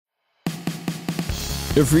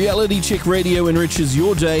If Reality Check Radio enriches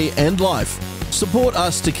your day and life, support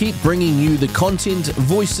us to keep bringing you the content,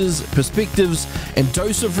 voices, perspectives, and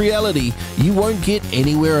dose of reality you won't get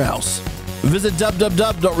anywhere else. Visit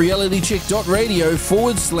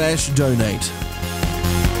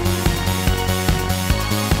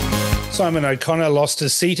www.realitycheck.radio/donate. Simon O'Connor lost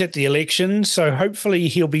his seat at the election, so hopefully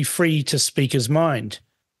he'll be free to speak his mind.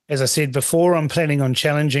 As I said before, I'm planning on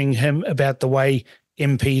challenging him about the way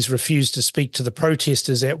MPs refused to speak to the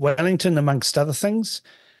protesters at Wellington, amongst other things.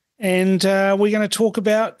 And we're going to talk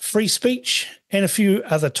about free speech and a few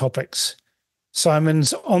other topics.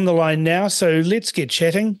 Simon's on the line now, so let's get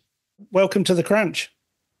chatting. Welcome to The Crunch.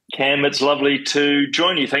 Cam, it's lovely to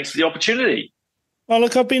join you. Thanks for the opportunity. Well,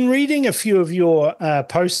 look, I've been reading a few of your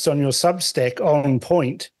posts on your Substack on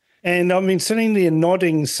point, and I've been sitting there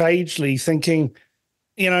nodding sagely thinking,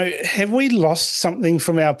 you know, have we lost something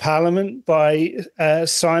from our Parliament by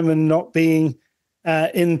Simon not being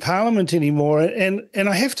in Parliament anymore? And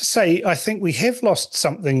I have to say, I think we have lost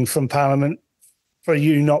something from Parliament for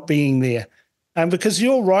you not being there, because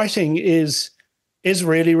your writing is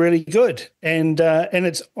really, really good, and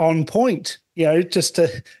it's on point. You know, just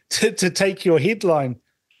to take your headline.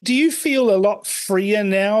 Do you feel a lot freer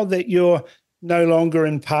now that you're no longer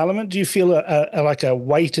in Parliament? Do you feel like a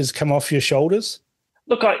weight has come off your shoulders?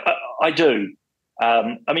 Look, I do.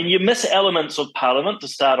 I mean, you miss elements of Parliament to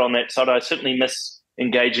start on that side. I certainly miss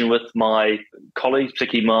engaging with my colleagues,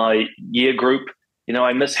 particularly my year group. You know,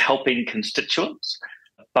 I miss helping constituents.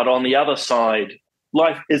 But on the other side,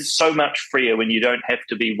 life is so much freer when you don't have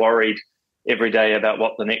to be worried every day about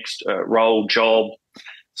what the next role, job,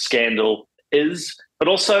 scandal is. But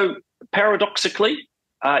also, paradoxically,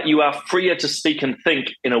 you are freer to speak and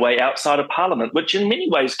think in a way outside of Parliament, which in many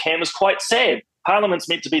ways, Cam, is quite sad. Parliament's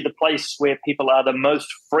meant to be the place where people are the most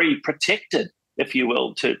free, protected, if you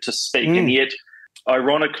will, to speak. And yet,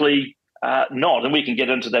 ironically, not. And we can get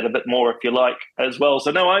into that a bit more if you like as well. So,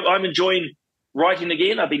 no, I'm enjoying writing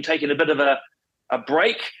again. I've been taking a bit of a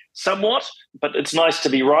break somewhat, but it's nice to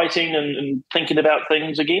be writing and thinking about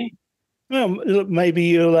things again. Well, maybe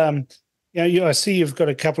you'll, I see you've got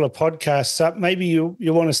a couple of podcasts up. Maybe you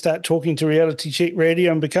want to start talking to Reality Check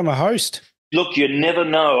Radio and become a host. Look, you never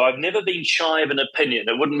know. I've never been shy of an opinion.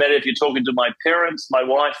 It wouldn't matter if you're talking to my parents, my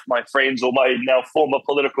wife, my friends, or my now former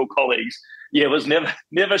political colleagues. Yeah, it was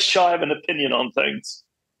never shy of an opinion on things.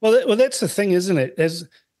 Well, that's the thing, isn't it?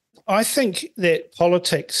 I think that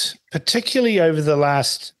politics, particularly over the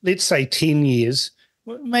last, let's say, 10 years,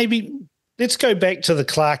 maybe let's go back to the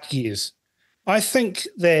Clark years. I think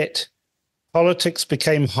that politics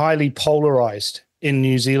became highly polarised in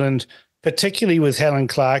New Zealand, particularly with Helen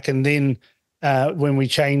Clark, and then when we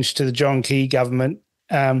changed to the John Key government,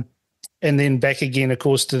 and then back again, of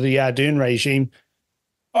course, to the Ardern regime.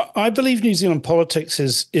 I believe New Zealand politics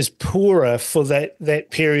is poorer for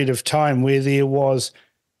that period of time where there was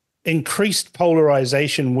increased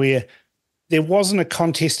polarisation, where there wasn't a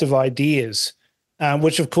contest of ideas,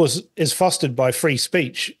 which of course is fostered by free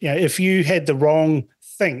speech. You know, if you had the wrong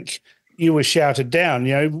think, you were shouted down.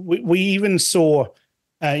 You know, we even saw,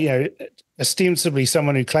 ostensibly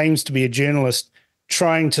someone who claims to be a journalist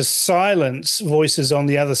trying to silence voices on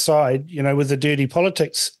the other side, you know, with the dirty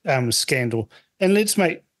politics scandal. And let's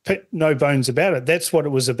make no bones about it. That's what it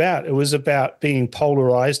was about. It was about being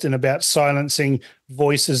polarised and about silencing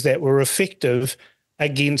voices that were effective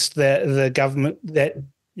against the government, that,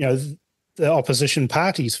 you know, the opposition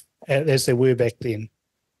parties as they were back then.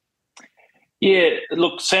 Yeah,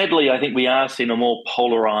 look, sadly, I think we are seeing a more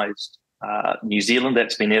polarised New Zealand.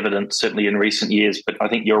 That's been evident certainly in recent years, but I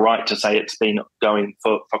think you're right to say it's been going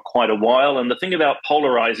for quite a while. And the thing about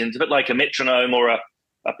polarising, it's a bit like a metronome or a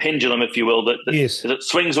pendulum, if you will, that yes, it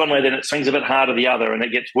swings one way, then it swings a bit harder the other, and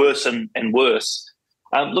it gets worse and worse.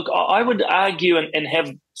 Look, I would argue and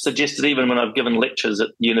have suggested, even when I've given lectures at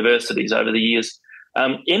universities over the years,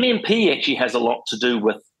 MMP actually has a lot to do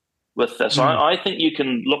with this. I think you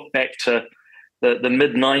can look back to the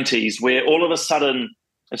mid-90s, where all of a sudden,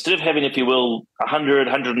 instead of having, if you will, 100,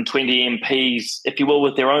 120 MPs, if you will,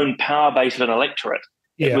 with their own power base of an electorate,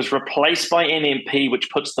 it was replaced by MMP,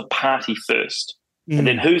 which puts the party first. And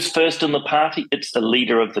then who's first in the party? It's the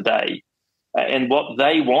leader of the day. And what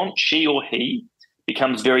they want, she or he,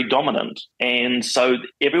 becomes very dominant. And so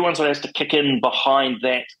everyone sort of has to kick in behind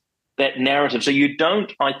that narrative. So you don't,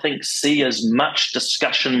 I think, see as much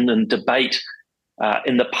discussion and debate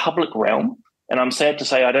in the public realm. And I'm sad to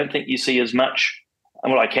say I don't think you see as much,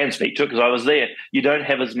 and well, I can speak to it because I was there, you don't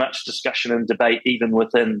have as much discussion and debate even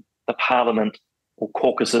within the Parliament or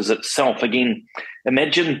caucuses itself. Again,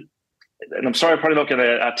 imagine, and I'm sorry, I'm probably not going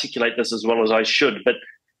to articulate this as well as I should, but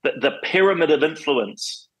the pyramid of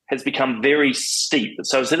influence has become very steep.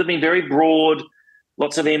 So instead of being very broad,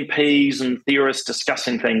 lots of MPs and theorists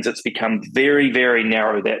discussing things, it's become very, very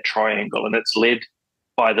narrow, that triangle, and it's led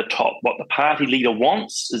by the top. What the party leader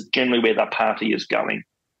wants is generally where the party is going.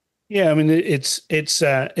 Yeah, I mean, it's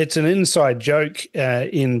an inside joke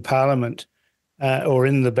in Parliament or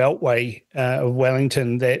in the Beltway of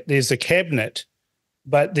Wellington that there's a cabinet,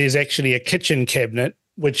 but there's actually a kitchen cabinet,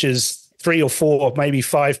 which is 3 or 4, maybe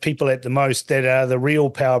 5 people at the most that are the real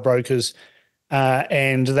power brokers,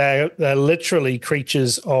 and they're literally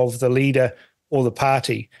creatures of the leader or the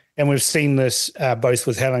party. And we've seen this both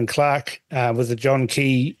with Helen Clark, with the John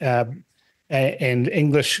Key and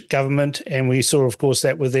English government, and we saw, of course,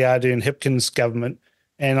 that with the Ardern-Hipkins government.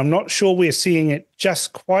 And I'm not sure we're seeing it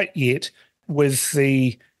just quite yet with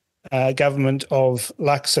the government of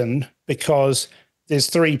Luxon, because there's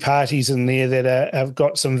 3 parties in there that have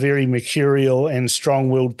got some very mercurial and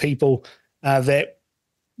strong-willed people that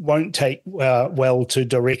won't take well to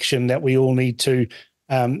direction that we all need to,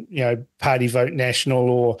 party vote national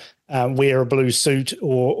or wear a blue suit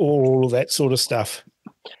or all of that sort of stuff.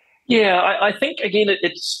 Yeah, I think, again,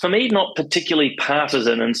 it's, for me, not particularly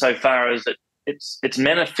partisan insofar as it's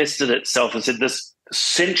manifested itself as this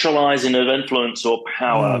centralising of influence or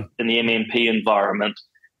power in the MMP environment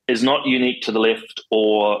is not unique to the left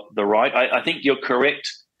or the right. I think you're correct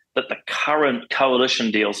that the current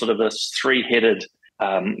coalition deal, sort of this 3-headed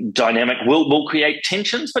dynamic, will create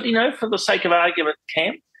tensions. But, for the sake of argument,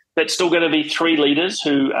 that's still going to be 3 leaders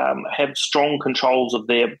who have strong controls of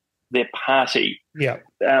their party. Yeah.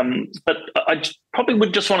 But I probably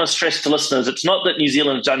would just want to stress to listeners, it's not that New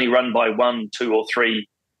Zealand is only run by 1, 2 or 3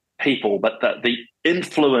 people, but that the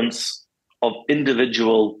influence of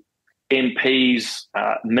individual MPs,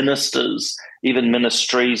 ministers, even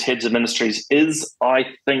ministries, heads of ministries, is, I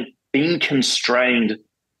think, being constrained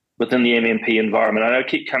within the MMP environment. I know I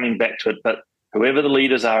keep coming back to it, but whoever the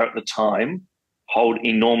leaders are at the time hold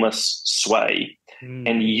enormous sway.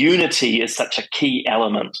 And unity is such a key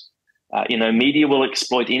element. Media will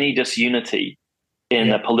exploit any disunity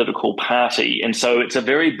in a political party. And so it's a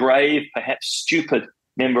very brave, perhaps stupid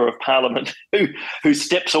member of Parliament who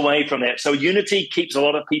steps away from that. So unity keeps a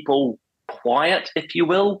lot of people quiet, if you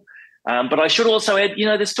will. But I should also add,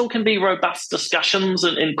 there still can be robust discussions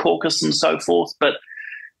in caucus and so forth. But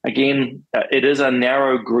again, it is a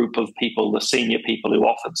narrow group of people, the senior people, who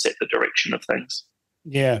often set the direction of things.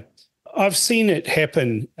 Yeah. I've seen it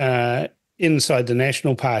happen inside the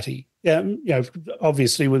National Party.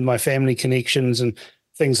 Obviously with my family connections and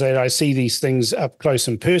things like that, I see these things up close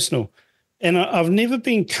and personal. And I've never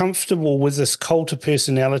been comfortable with this cult of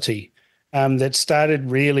personality that started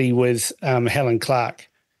really with Helen Clark.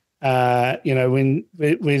 When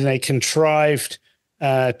they contrived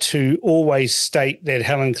to always state that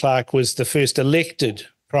Helen Clark was the first elected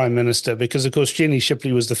Prime Minister, because, of course, Jenny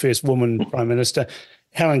Shipley was the first woman Prime Minister.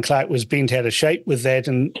 Helen Clark was bent out of shape with that,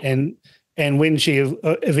 and when she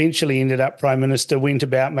eventually ended up Prime Minister, went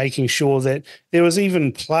about making sure that there was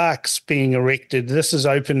even plaques being erected. This is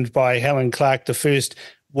opened by Helen Clark, the first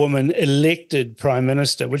woman elected Prime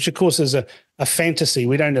Minister, which, of course, is a fantasy.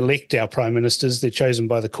 We don't elect our Prime Ministers. They're chosen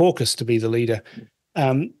by the caucus to be the leader.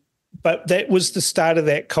 But that was the start of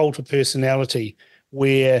that cult of personality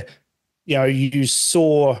where, you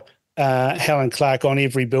saw Helen Clark on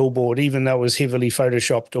every billboard, even though it was heavily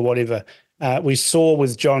photoshopped or whatever. We saw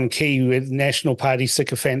with John Key, with National Party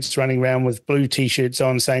sycophants running around with blue T-shirts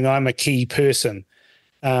on saying, "I'm a key person."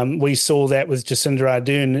 We saw that with Jacinda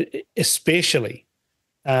Ardern, especially,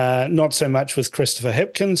 not so much with Christopher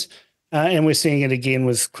Hipkins. And we're seeing it again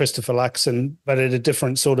with Christopher Luxon, but at a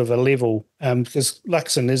different sort of a level, because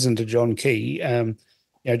Luxon isn't a John Key.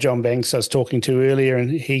 John Banks I was talking to earlier,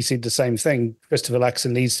 and he said the same thing. Christopher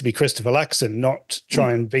Luxon needs to be Christopher Luxon, not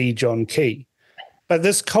try and be John Key. But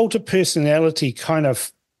this cult of personality kind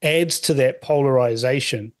of adds to that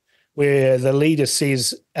polarization where the leader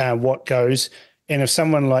says what goes. And if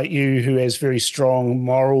someone like you who has very strong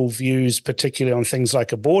moral views, particularly on things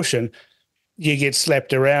like abortion, you get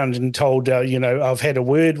slapped around and told, I've had a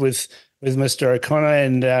word with Mr. O'Connor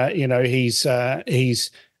and,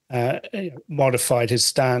 he's modified his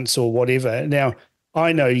stance or whatever. Now,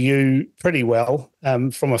 I know you pretty well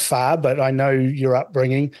from afar, but I know your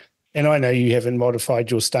upbringing, and I know you haven't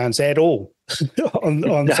modified your stance at all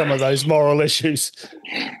on some of those moral issues.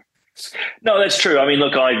 No, that's true. I mean,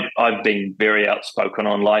 look, I've been very outspoken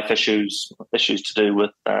on life issues to do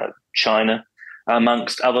with China,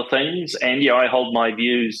 amongst other things. And, I hold my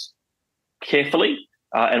views carefully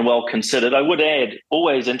and well considered. I would add,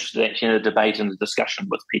 always interested actually in a debate and a discussion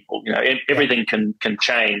with people. Everything can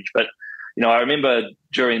change, but I remember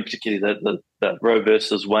during particularly the Roe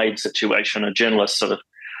versus Wade situation, a journalist sort of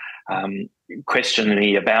questioned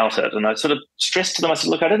me about it, and I sort of stressed to them, I said,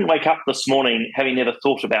 look, I didn't wake up this morning having never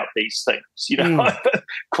thought about these things.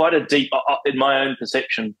 Quite a deep, in my own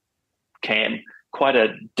perception, Cam, quite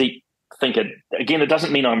a deep thinker. Again, it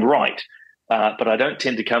doesn't mean I'm right, but I don't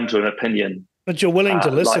tend to come to an opinion. But you're willing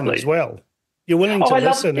to listen lightly. as well. You're willing to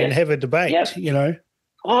listen and have a debate,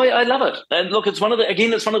 Oh, I love it. And look, it's one of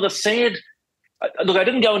the sad. Look, I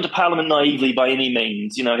didn't go into Parliament naively by any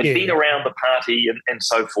means. Had been around the party and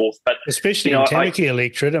so forth. But especially in Tamaki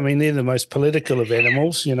electorate, I mean, they're the most political of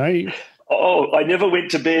animals, Oh, I never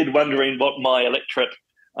went to bed wondering what my electorate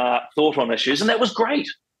thought on issues, and that was great.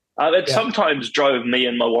 It sometimes drove me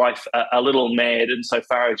and my wife a little mad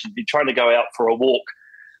insofar as you'd be trying to go out for a walk,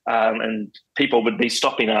 and people would be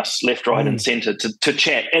stopping us left, right, and centre to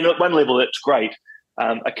chat. And at one level, it's great.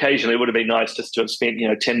 Occasionally, it would have been nice just to have spent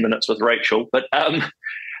 10 minutes with Rachel, but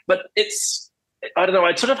it's, I don't know.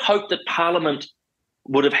 I'd sort of hoped that Parliament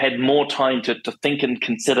would have had more time to think and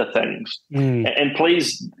consider things. And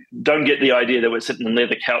please don't get the idea that we're sitting in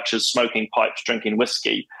leather couches, smoking pipes, drinking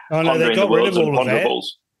whiskey, pondering the world's imponderables.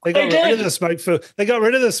 They got rid of the smoke-filled. They got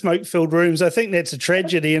rid of the smoke-filled rooms. I think that's a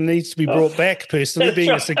tragedy and needs to be brought back. Personally, being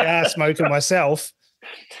a cigar smoker myself.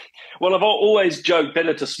 Well, I've always joked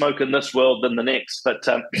better to smoke in this world than the next, but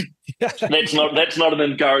that's not an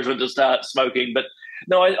encouragement to start smoking. But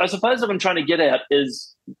no, I suppose what I'm trying to get at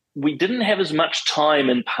is we didn't have as much time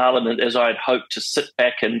in Parliament as I'd hoped to sit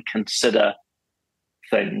back and consider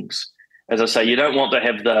things. As I say, you don't want to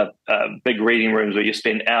have the big reading rooms where you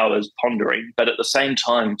spend hours pondering, but at the same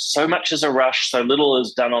time, so much is a rush, so little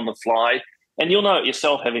is done on the fly. And you'll know it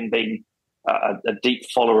yourself, having been a deep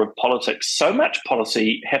follower of politics. So much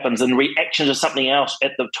policy happens in reaction to something else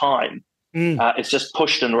at the time. It's just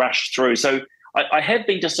pushed and rushed through. So I have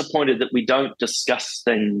been disappointed that we don't discuss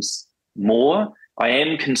things more. I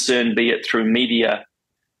am concerned, be it through media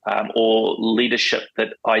or leadership,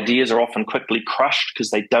 that ideas are often quickly crushed because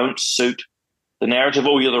they don't suit the narrative.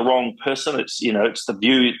 Oh, you're the wrong person. It's the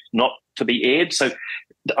view not to be aired. So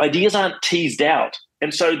the ideas aren't teased out.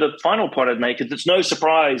 And so the final point I'd make is it's no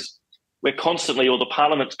surprise we're constantly, or the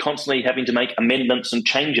Parliament's constantly having to make amendments and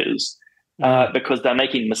changes because they're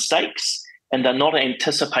making mistakes and they're not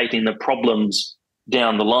anticipating the problems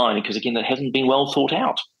down the line because, again, it hasn't been well thought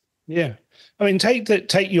out. Yeah. I mean,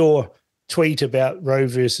 take your tweet about Roe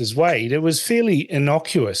versus Wade. It was fairly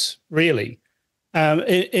innocuous, really.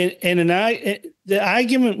 The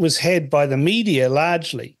argument was had by the media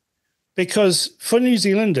largely because for New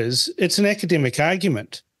Zealanders, it's an academic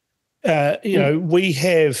argument. We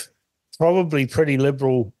have probably pretty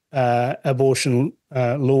liberal abortion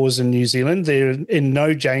laws in New Zealand. They're in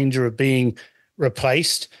no danger of being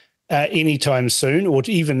replaced anytime soon or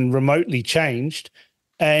even remotely changed.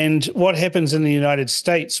 And what happens in the United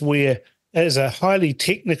States, where there's a highly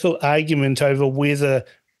technical argument over whether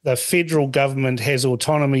the federal government has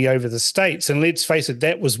autonomy over the states, and let's face it,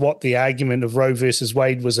 that was what the argument of Roe versus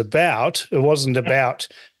Wade was about. It wasn't about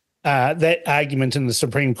that argument in the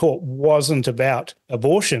Supreme Court wasn't about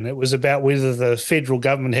abortion. It was about whether the federal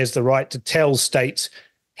government has the right to tell states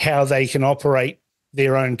how they can operate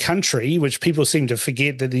their own country, which people seem to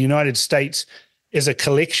forget that the United States is a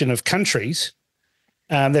collection of countries.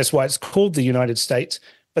 That's why it's called the United States.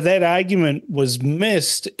 But that argument was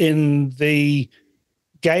missed in the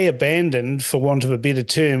gay abandon, for want of a better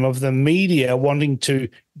term, of the media wanting to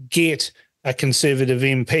get a Conservative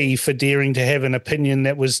MP for daring to have an opinion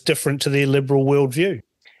that was different to their liberal worldview.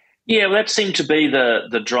 Yeah, well, that seemed to be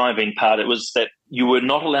the driving part. It was that you were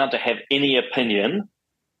not allowed to have any opinion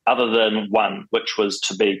other than one, which was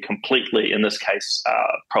to be completely, in this case,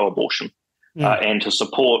 pro-abortion and to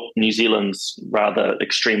support New Zealand's rather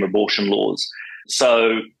extreme abortion laws.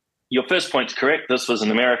 So your first point's correct. This was an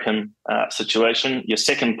American situation. Your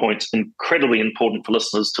second point's incredibly important for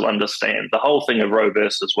listeners to understand. The whole thing of Roe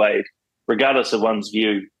versus Wade, regardless of one's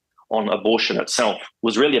view on abortion itself,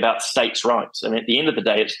 was really about states' rights. And at the end of the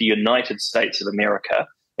day, it's the United States of America,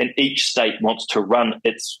 and each state wants to run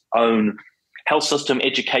its own health system,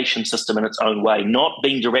 education system in its own way, not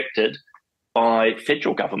being directed by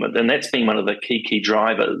federal government. And that's been one of the key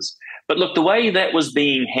drivers. But look, the way that was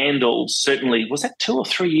being handled, certainly, was that 2 or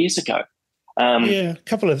 3 years ago? A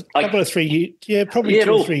couple of 3 years. Yeah, probably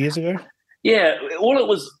 2 or 3 years ago. Yeah,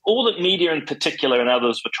 all that media in particular and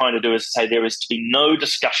others were trying to do is say there is to be no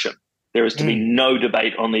discussion. There is to be no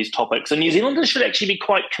debate on these topics. And New Zealanders should actually be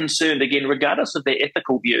quite concerned, again, regardless of their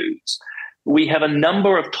ethical views. We have a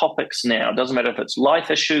number of topics now. It doesn't matter if it's life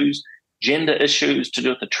issues, gender issues, to do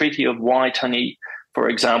with the Treaty of Waitangi, for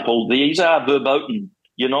example. These are verboten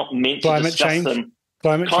You're not meant to Climate discuss change. them.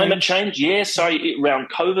 Climate change, yeah. Sorry, around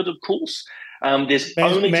COVID, of course. There's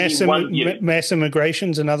only mass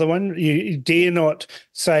immigration's another one. You dare not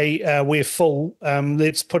say we're full.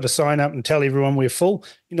 Let's put a sign up and tell everyone we're full.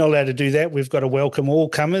 You're not allowed to do that. We've got to welcome all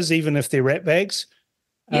comers, even if they're rat bags.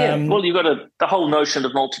 Yeah, well, you've got the whole notion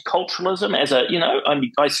of multiculturalism as a,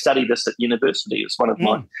 I study this at university. It's one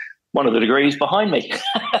of the degrees behind me.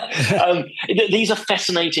 These are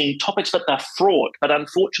fascinating topics, but they're fraught. But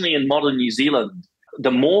unfortunately, in modern New Zealand, the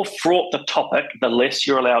more fraught the topic, the less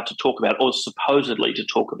you're allowed to talk about, or supposedly to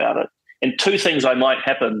talk about it. And two things might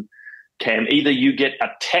happen, Cam. Either you get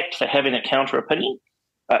attacked for having a counter opinion,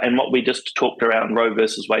 and what we just talked around Roe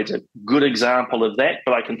versus Wade's a good example of that.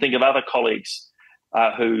 But I can think of other colleagues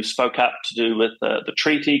who spoke up to do with the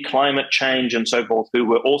treaty, climate change, and so forth, who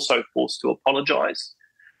were also forced to apologise.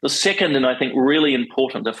 The second, and I think really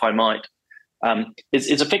important, if I might,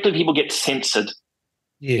 is effectively people get censored.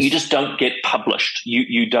 Yes. You just don't get published.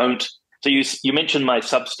 You don't. So you mentioned my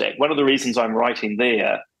Substack. One of the reasons I'm writing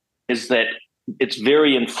there is that it's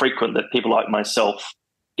very infrequent that people like myself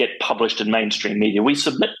get published in mainstream media. We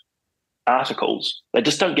submit articles. They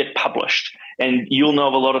just don't get published. And you'll know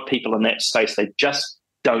of a lot of people in that space. They just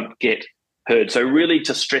don't get heard. So really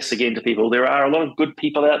to stress again to people, there are a lot of good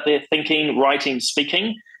people out there thinking, writing,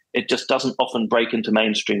 speaking. It just doesn't often break into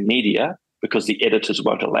mainstream media because the editors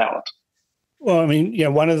won't allow it. Well, I mean,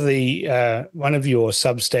 one of your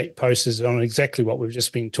Substack posts is on exactly what we've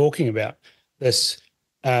just been talking about. This,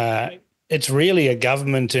 it's really a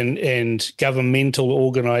government and governmental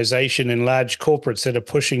organisation and large corporates that are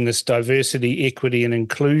pushing this diversity, equity, and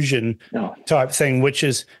inclusion type thing, which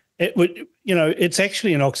is, it's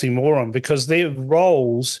actually an oxymoron because their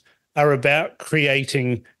roles are about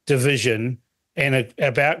creating division and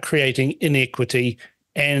about creating inequity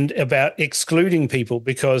and about excluding people,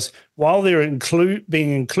 because while they're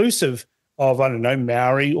being inclusive of, I don't know,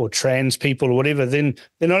 Maori or trans people or whatever, then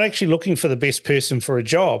they're not actually looking for the best person for a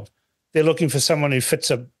job. They're looking for someone who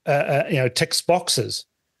fits ticks boxes.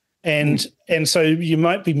 And so you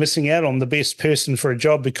might be missing out on the best person for a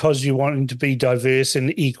job because you want them to be diverse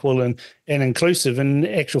and equal and inclusive. And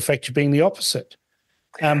in actual fact, you're being the opposite.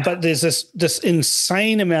 But there's this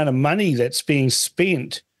insane amount of money that's being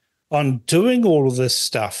spent on doing all of this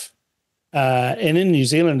stuff. And in New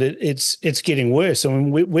Zealand, it's getting worse. I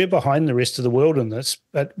mean, we're behind the rest of the world in this,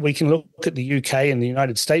 but we can look at the UK and the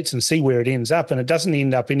United States and see where it ends up, and it doesn't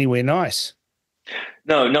end up anywhere nice.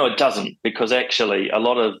 No, it doesn't, because actually a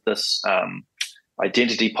lot of this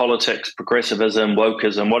identity politics, progressivism,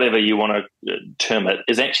 wokeism, whatever you want to term it,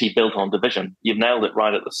 is actually built on division. You've nailed it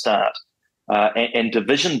right at the start. And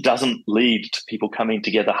division doesn't lead to people coming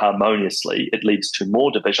together harmoniously. It leads to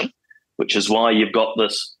more division, which is why you've got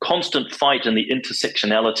this constant fight in the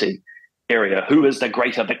intersectionality area. Who is the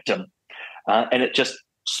greater victim? And it just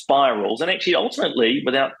spirals. And actually, ultimately,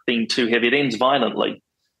 without being too heavy, it ends violently.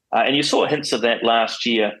 And you saw hints of that last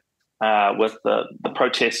year with the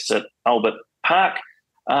protests at Albert Park,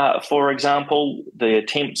 for example, the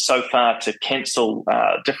attempts so far to cancel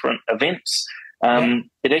different events.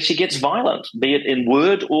 It actually gets violent, be it in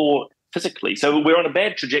word or physically. So we're on a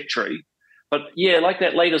bad trajectory. But yeah, like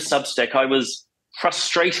that latest Substack, I was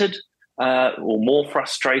frustrated or more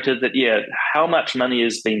frustrated that, how much money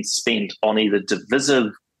is being spent on either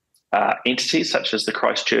divisive entities such as the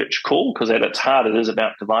Christchurch Call, because at its heart it is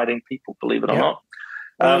about dividing people, believe it or not.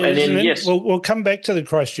 And then, yes. We'll come back to the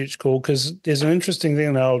Christchurch Call because there's an interesting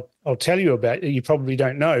thing that I'll tell you about that you probably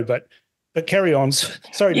don't know, but carry on.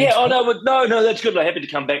 Sorry. Yeah, no, that's good. I'm happy to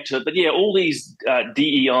come back to it. But yeah, all these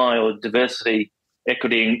DEI or diversity,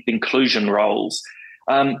 equity, and inclusion roles,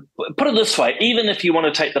 put it this way, even if you want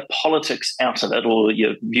to take the politics out of it or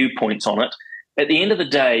your viewpoints on it, at the end of the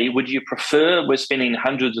day, would you prefer we're spending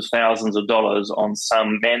hundreds of thousands of dollars on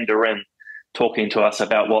some Mandarin talking to us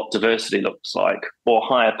about what diversity looks like, or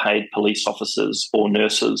higher paid police officers or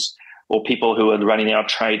nurses or people who are running our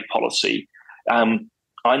trade policy?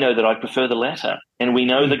 I know that I prefer the latter. And we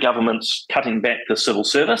know the government's cutting back the civil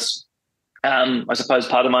service. I suppose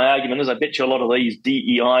part of my argument is I bet you a lot of these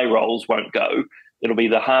DEI roles won't go. It'll be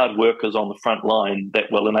the hard workers on the front line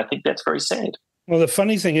that will, and I think that's very sad. Well, the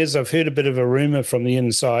funny thing is I've heard a bit of a rumour from the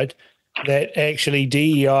inside that actually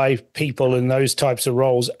DEI people in those types of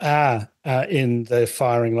roles are in the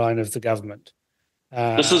firing line of the government.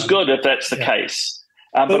 This is good if that's the case.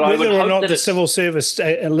 But whether or not the civil service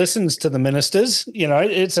listens to the ministers,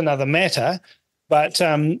 it's another matter. But,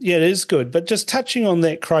 it is good. But just touching on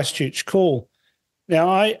that Christchurch Call, now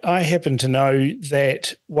I happen to know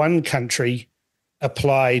that one country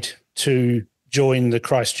applied to join the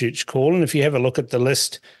Christchurch Call, and if you have a look at the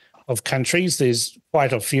list of countries. There's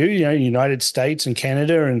quite a few, United States and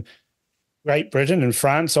Canada and Great Britain and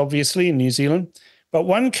France, obviously, and New Zealand. But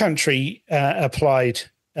one country applied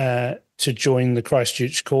to join the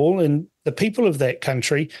Christchurch Call, and the people of that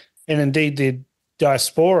country, and indeed their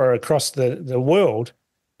diaspora across the world,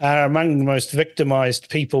 are among the most victimised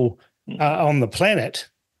people on the planet,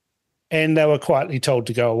 and they were quietly told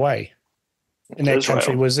to go away. And that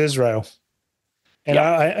country was Israel. And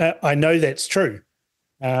I know that's true.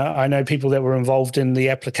 I know people that were involved in the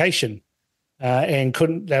application and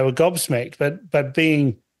they were gobsmacked. But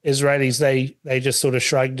being Israelis, they just sort of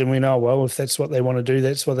shrugged and went, oh, well, if that's what they want to do,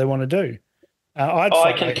 that's what they want to do. I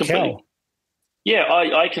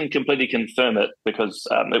can completely confirm it, because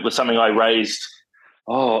it was something I raised.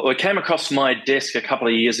 It came across my desk a couple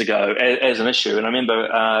of years ago as an issue, and I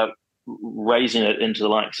remember raising it into the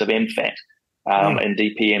likes of MFAT and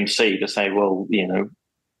DPMC to say, well,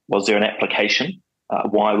 was there an application?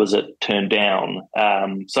 Why was it turned down?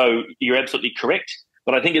 So you're absolutely correct,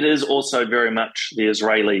 but I think it is also very much the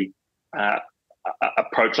Israeli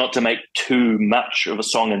approach, not to make too much of a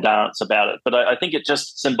song and dance about it, but I think it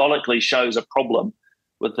just symbolically shows a problem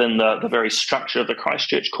within the very structure of the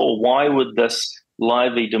Christchurch Call. Why would this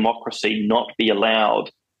lively democracy not be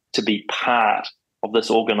allowed to be part of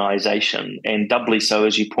this organisation? And doubly so,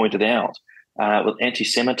 as you pointed out, with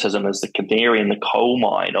anti-Semitism as the canary in the coal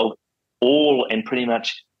mine of all and pretty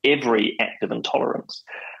much every act of intolerance.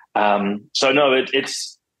 So no,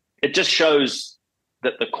 it just shows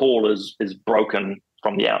that the call is broken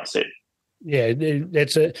from the outset. Yeah,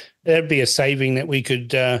 that'd be a saving that we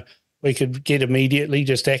could get immediately.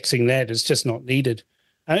 Just axing that, it's just not needed.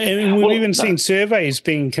 And we've even seen surveys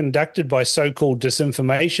being conducted by so-called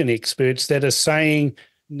disinformation experts that are saying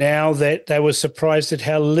now that they were surprised at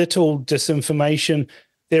how little disinformation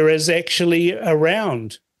there is actually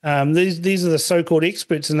around. These are the so-called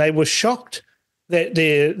experts, and they were shocked that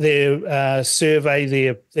their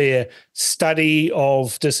survey, their study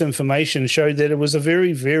of disinformation showed that it was a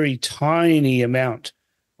very, very tiny amount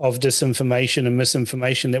of disinformation and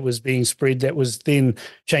misinformation that was being spread that was then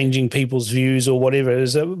changing people's views or whatever. It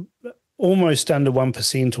was almost under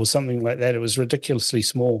 1% or something like that. It was ridiculously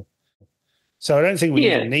small. So I don't think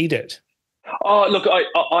we even need it. Oh, look,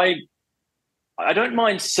 I don't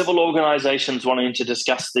mind civil organisations wanting to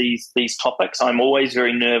discuss these topics. I'm always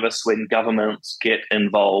very nervous when governments get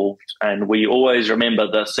involved, and we always remember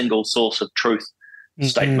the single source of truth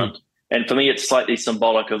statement. And for me, it's slightly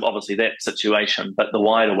symbolic of obviously that situation, but the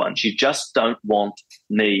wider ones. You just don't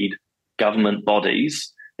need government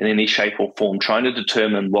bodies in any shape or form trying to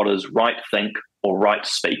determine what is right think or right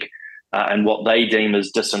speak, and what they deem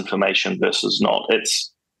as disinformation versus not.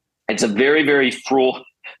 It's a very, very fraught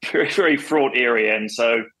area. And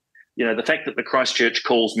so, the fact that the Christchurch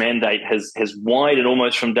Call's mandate has widened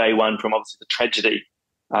almost from day one, from obviously the tragedy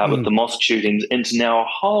with the mosque shootings, into now a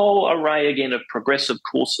whole array again of progressive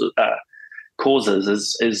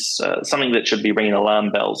causes is something that should be ringing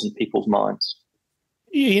alarm bells in people's minds.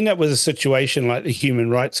 You end up with a situation like the Human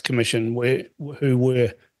Rights Commission,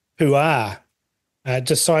 who are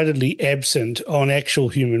decidedly absent on actual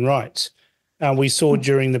human rights. We saw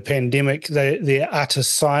during the pandemic their utter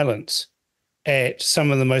silence at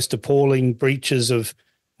some of the most appalling breaches of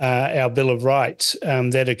our Bill of Rights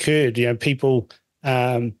that occurred. People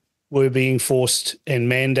were being forced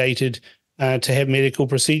and mandated to have medical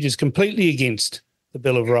procedures completely against the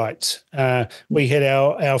Bill of Rights. We had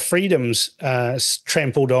our freedoms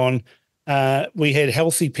trampled on. We had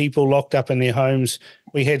healthy people locked up in their homes.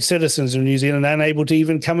 We had citizens of New Zealand unable to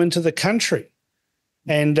even come into the country.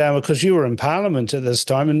 And because you were in Parliament at this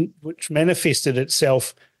time, and which manifested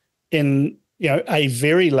itself in a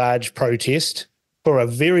very large protest for a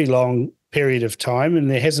very long period of time, and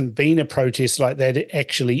there hasn't been a protest like that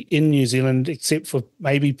actually in New Zealand, except for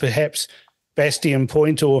maybe perhaps Bastion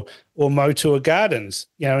Point or Motua Gardens,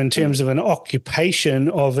 in terms of an occupation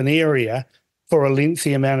of an area for a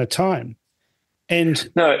lengthy amount of time.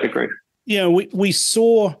 And no, I agree. We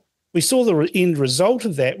saw the end result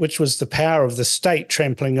of that, which was the power of the state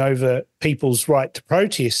trampling over people's right to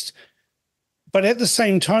protest. But at the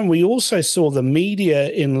same time, we also saw the media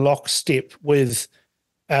in lockstep with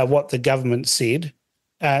what the government said,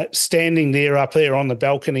 standing up there on the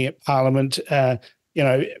balcony at Parliament,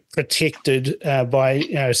 protected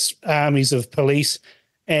by armies of police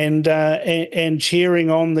and cheering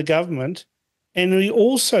on the government. And we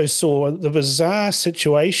also saw the bizarre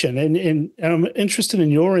situation, and I'm interested in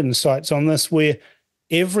your insights on this, where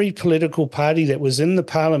every political party that was in the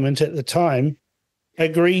Parliament at the time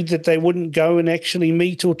agreed that they wouldn't go and actually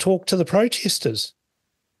meet or talk to the protesters.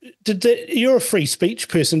 did that? You're a free speech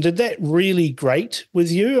person. Did that really grate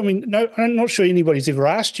with you? I mean, no, I'm not sure anybody's ever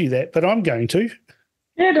asked you that, but I'm going to.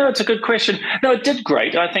 Yeah, no, it's a good question. No, it did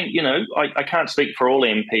great. I think, I can't speak for all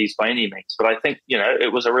MPs by any means, but I think,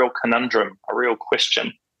 it was a real conundrum, a real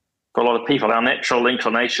question for a lot of people. Our natural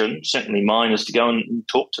inclination, certainly mine, is to go and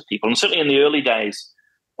talk to people. And certainly in the early days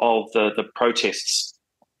of the protests.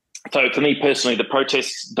 So for me personally, the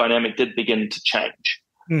protest dynamic did begin to change,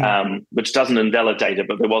 which doesn't invalidate it,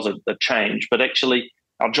 but there was a change. But actually,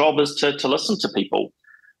 our job is to listen to people.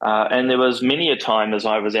 And there was many a time as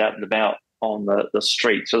I was out and about on the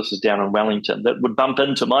street, so this is down in Wellington, that would bump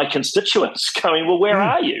into my constituents going, well, where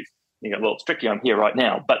are you? You go, well, strictly I'm here right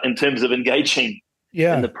now. But in terms of engaging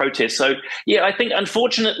in the protest. So, yeah, I think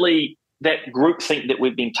unfortunately that groupthink that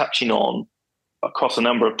we've been touching on across a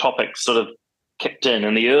number of topics sort of kicked in,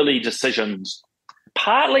 and the early decisions,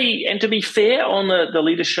 partly, and to be fair, on the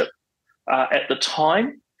leadership at the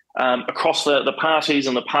time, across the parties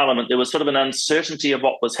and the parliament, there was sort of an uncertainty of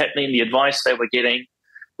what was happening, the advice they were getting.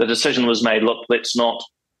 The decision was made, look, let's not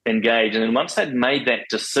engage. And then once they'd made that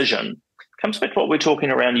decision, comes back to what we were talking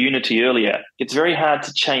around unity earlier, it's very hard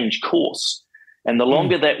to change course. And the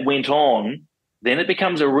longer that went on, then it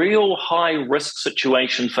becomes a real high-risk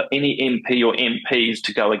situation for any MP or MPs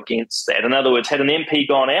to go against that. In other words, had an MP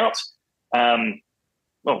gone out,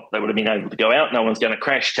 well, they would have been able to go out. No one's going to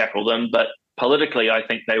crash tackle them. But politically, I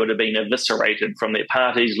think they would have been eviscerated from their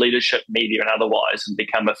parties, leadership, media, and otherwise, and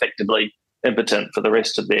become effectively impotent for the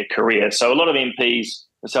rest of their career. So a lot of MPs,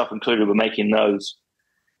 myself included, were making those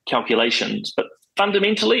calculations. But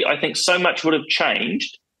fundamentally, I think so much would have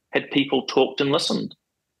changed had people talked and listened.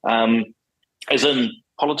 As in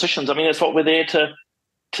politicians, I mean, that's what we're there to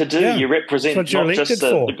do. Yeah, you represent not just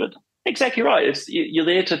the good. Exactly right. You're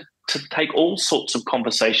there to take all sorts of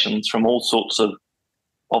conversations from all sorts of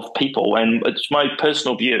people. And it's my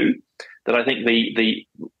personal view that I think the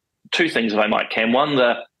two things, if I might can. One,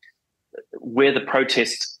 where the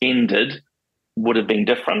protests ended would have been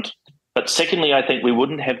different. But secondly, I think we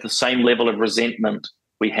wouldn't have the same level of resentment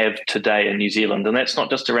we have today in New Zealand. And that's not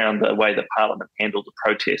just around the way the Parliament handled the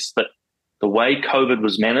protests, but the way COVID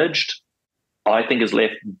was managed, I think has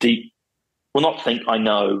left deep, well, not think, I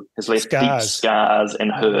know, has left deep scars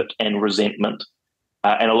and hurt and resentment.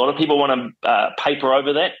 And a lot of people want to paper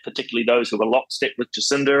over that, particularly those who are lockstep with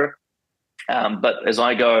Jacinda. But as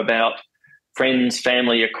I go about friends,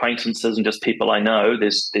 family, acquaintances, and just people I know,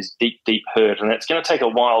 there's deep, deep hurt. And it's going to take a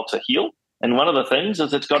while to heal. And one of the things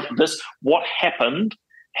is what happened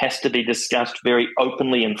has to be discussed very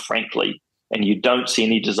openly and frankly. And you don't see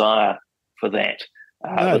any desire for that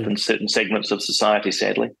within certain segments of society,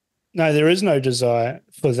 sadly. No, there is no desire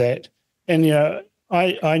for that. And,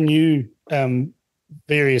 I knew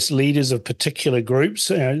various leaders of particular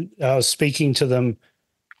groups. I was speaking to them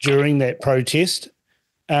during that protest.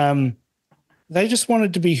 They just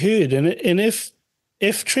wanted to be heard. And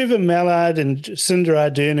if Trevor Mallard and Jacinda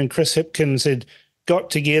Ardern and Chris Hipkins had got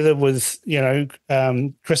together with,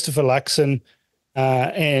 Christopher Luxon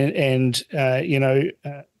and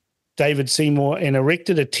David Seymour and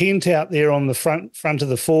erected a tent out there on the front of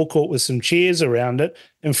the forecourt with some chairs around it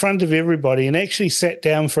in front of everybody and actually sat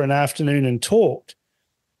down for an afternoon and talked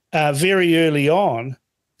very early on,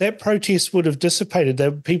 that protest would have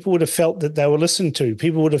dissipated. People would have felt that they were listened to.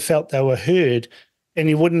 People would have felt they were heard, and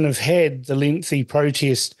you wouldn't have had the lengthy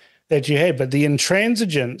protest that you had. But the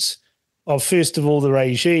intransigence of, first of all, the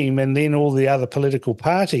regime and then all the other political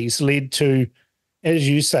parties led to, as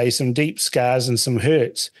you say, some deep scars and some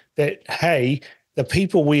hurts that, hey, the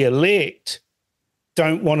people we elect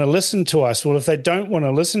don't want to listen to us. Well, if they don't want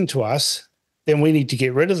to listen to us, then we need to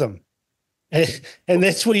get rid of them. And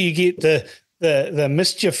that's where you get the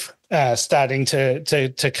mischief starting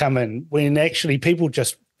to come in, when actually people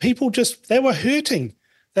just they were hurting.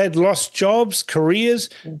 They'd lost jobs, careers,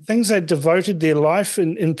 things they'd devoted their life,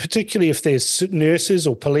 and particularly if there's nurses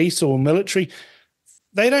or police or military,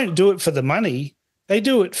 they don't do it for the money. They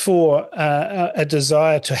do it for a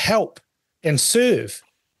desire to help and serve.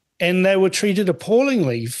 And they were treated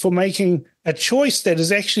appallingly for making a choice that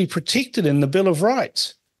is actually protected in the Bill of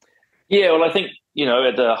Rights. Yeah, well, I think,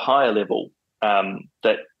 at a higher level,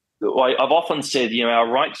 that I've often said, our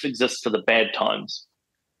rights exist for the bad times.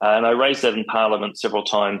 And I raised that in Parliament several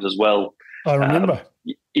times as well. I remember.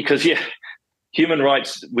 Because, human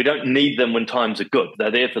rights, we don't need them when times are good.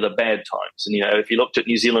 They're there for the bad times. And, if you looked at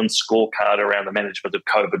New Zealand's scorecard around the management of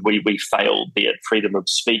COVID, we failed, be it freedom of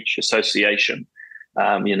speech, association,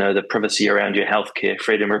 the privacy around your healthcare,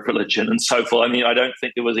 freedom of religion, and so forth. I mean, I don't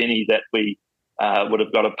think there was any that we would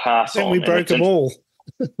have got a pass on. We broke them all.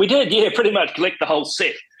 We did, yeah, pretty much collect the whole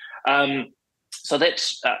set. So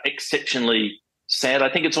that's exceptionally sad. I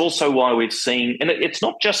think it's also why we've seen, and it's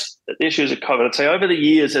not just the issues of COVID. I'd say over the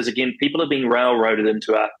years, as again, people have been railroaded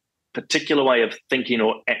into a particular way of thinking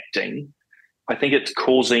or acting, I think it's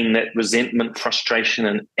causing that resentment, frustration,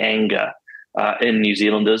 and anger in New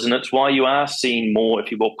Zealanders. And it's why you are seeing more,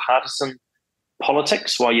 if you will, partisan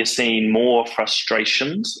politics, why you're seeing more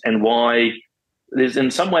frustrations, and why there's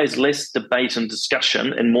in some ways less debate and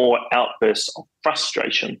discussion and more outbursts of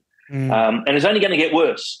frustration. And it's only going to get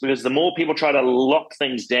worse because the more people try to lock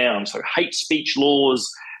things down, so hate speech laws,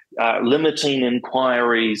 limiting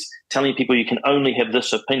inquiries, telling people you can only have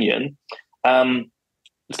this opinion,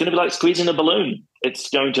 it's going to be like squeezing a balloon. It's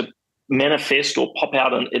going to manifest or pop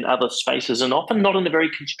out in other spaces, and often not in a very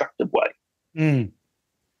constructive way.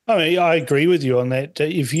 I mean, I agree with you on that.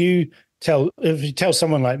 If you tell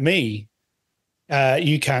someone like me,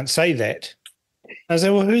 you can't say that, I say,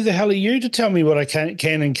 well, who the hell are you to tell me what I can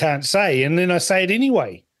and can't say? And then I say it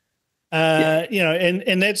anyway.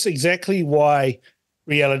 And that's exactly why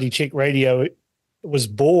Reality Check Radio was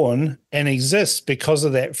born and exists, because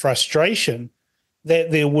of that frustration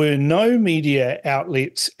that there were no media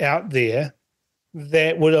outlets out there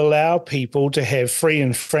that would allow people to have free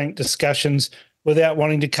and frank discussions without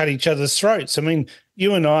wanting to cut each other's throats. I mean,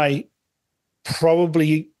 you and I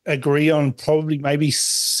probably agree on probably maybe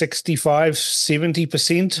 65,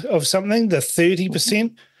 70% of something. The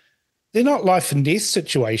 30%, they're not life and death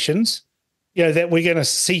situations, that we're going to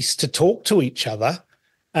cease to talk to each other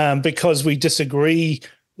because we disagree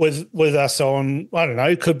with us on, I don't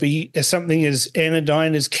know, could be something as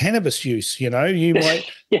anodyne as cannabis use. You might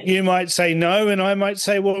you might say no, and I might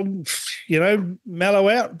say, well, mellow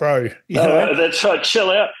out, bro. That's right, chill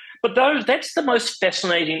out. But that's the most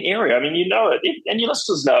fascinating area. I mean, you know it, and your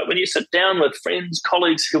listeners know it. When you sit down with friends,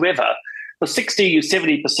 colleagues, whoever, the 60 or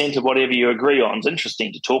 70% of whatever you agree on is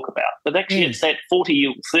interesting to talk about. But actually, it's that 40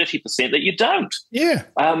 or 30% that you don't. Yeah.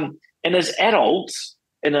 And as adults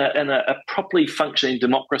in a properly functioning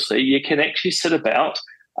democracy, you can actually sit about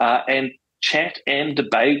and chat and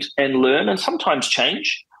debate and learn, and sometimes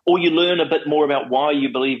change, or you learn a bit more about why you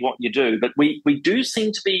believe what you do. But we do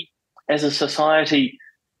seem to be, as a society,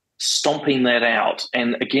 stomping that out.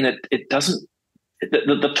 And again, it doesn't,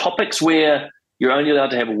 the topics where you're only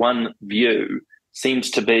allowed to have one view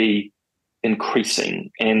seems to be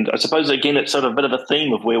increasing. And I suppose, again, it's sort of a bit of a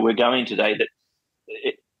theme of where we're going today, that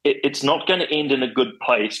it's not going to end in a good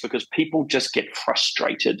place because people just get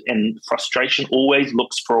frustrated, and frustration always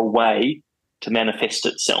looks for a way to manifest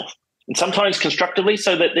itself. And sometimes constructively,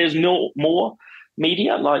 so that there's more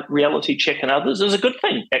media like Reality Check and others is a good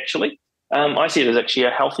thing, actually. I see it as actually a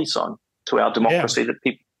healthy sign to our democracy that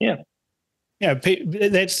people,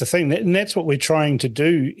 that's the thing. And that's what we're trying to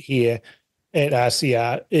do here at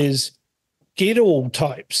RCR, is get all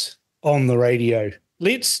types on the radio.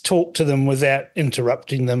 Let's talk to them without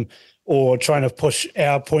interrupting them or trying to push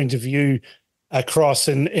our point of view across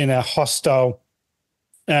in a hostile,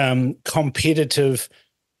 competitive,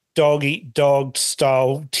 dog-eat-dog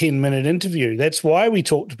style 10-minute interview. That's why we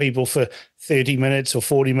talk to people for 30 minutes or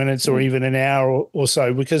 40 minutes or even an hour or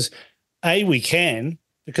so, because A, we can,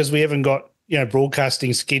 because we haven't got,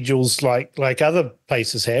 broadcasting schedules like other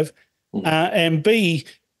places have, and B,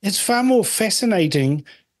 it's far more fascinating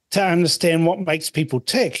to understand what makes people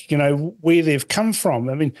tick, where they've come from.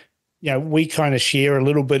 I mean, we kind of share a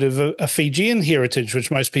little bit of a Fijian heritage,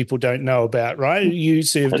 which most people don't know about, right? You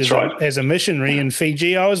served as a missionary in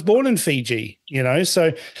Fiji. I was born in Fiji,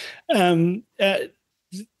 so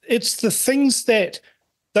it's the things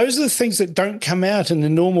those are the things that don't come out in the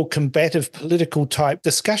normal combative political type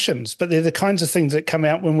discussions, but they're the kinds of things that come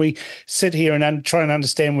out when we sit here and try and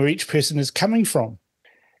understand where each person is coming from.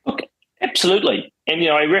 Look, absolutely. And,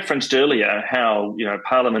 I referenced earlier how,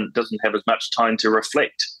 Parliament doesn't have as much time to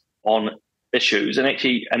reflect on issues. And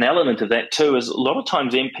actually an element of that too is a lot of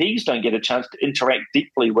times MPs don't get a chance to interact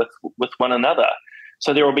deeply with one another.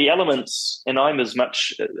 So there will be elements, and I'm as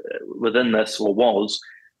much within this, or was,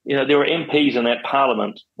 there were MPs in that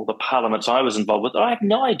Parliament, or the Parliaments I was involved with, I have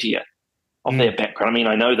no idea of their background. I mean,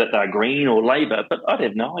 I know that they're Green or Labour, but I'd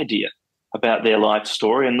have no idea about their life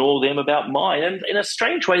story, and nor them about mine. And in a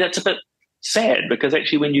strange way, that's a bit sad, because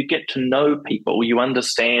actually when you get to know people, you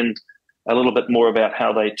understand a little bit more about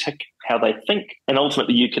how they tick, how they think, and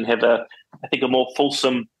ultimately you can have a more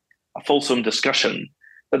fulsome discussion.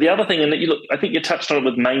 But the other thing, and I think you touched on it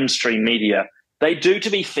with mainstream media, they do, to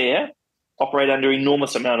be fair, operate under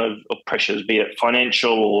enormous amount of pressures, be it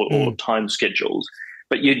financial or time schedules.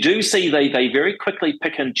 But you do see they very quickly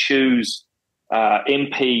pick and choose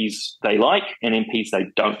MPs they like and MPs they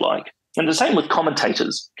don't like. And the same with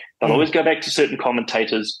commentators. They'll always go back to certain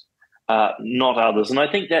commentators. not others. And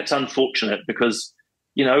I think that's unfortunate because,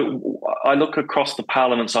 I look across the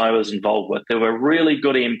parliaments I was involved with. There were really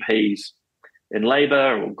good MPs in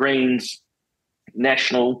Labour or Greens,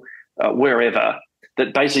 National, wherever,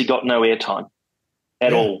 that basically got no airtime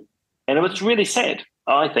at all. And it was really sad,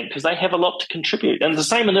 I think, because they have a lot to contribute. And the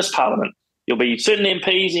same in this parliament. You'll be certain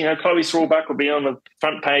MPs, Chloe Strawbuck will be on the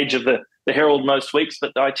front page of the Herald most weeks,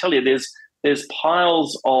 but I tell you, there's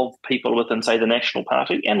piles of people within, say, the National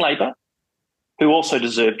Party and Labour who also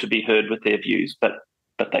deserve to be heard with their views, but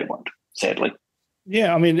they won't, sadly.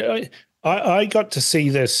 Yeah, I mean, I got to see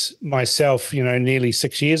this myself, nearly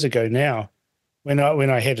 6 years ago now, when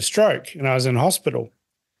I had a stroke and I was in hospital,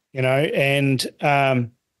 and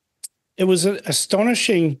it was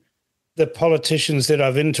astonishing the politicians that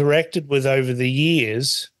I've interacted with over the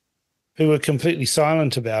years who were completely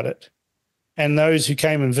silent about it, and those who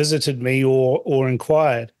came and visited me or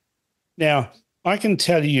inquired. Now, I can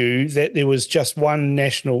tell you that there was just one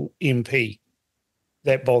national MP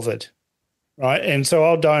that bothered, right? And so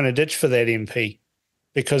I'll die in a ditch for that MP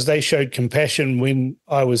because they showed compassion when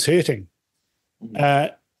I was hurting.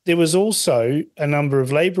 There was also a number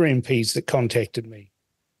of Labour MPs that contacted me,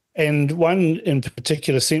 and one in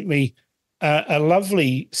particular sent me a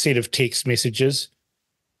lovely set of text messages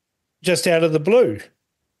just out of the blue.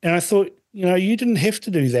 And I thought, you didn't have to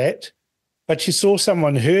do that, but you saw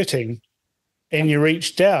someone hurting and you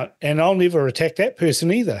reached out, and I'll never attack that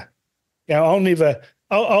person either. I'll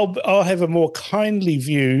have a more kindly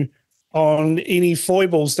view on any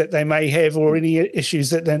foibles that they may have or any issues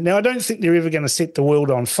that they... Now, I don't think they're ever going to set the world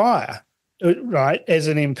on fire, right, as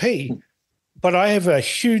an MP, but I have a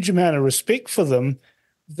huge amount of respect for them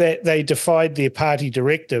that they defied their party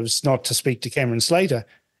directives not to speak to Cameron Slater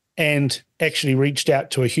and actually reached out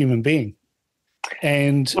to a human being.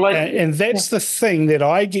 And that's the thing that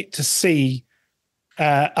I get to see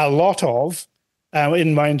a lot of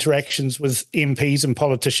in my interactions with MPs and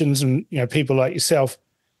politicians and people like yourself,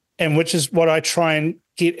 and which is what I try and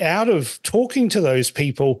get out of talking to those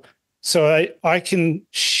people, so I can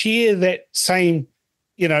share that same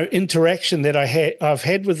interaction that I've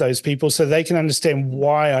had with those people, so they can understand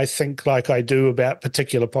why I think like I do about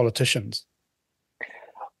particular politicians.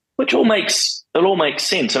 Which all makes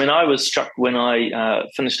sense. I mean, I was struck when I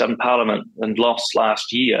finished up in Parliament and lost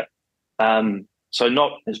last year. So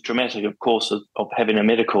not as dramatic, of course, of having a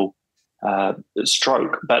medical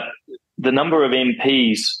stroke, but the number of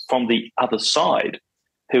MPs from the other side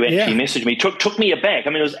who actually messaged me took me aback. I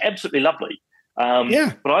mean, it was absolutely lovely.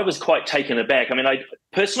 But I was quite taken aback. I mean, I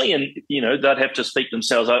personally, and they'd have to speak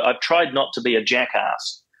themselves. I've tried not to be a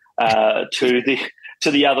jackass to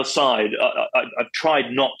the other side. I've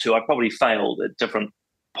tried not to. I probably failed at different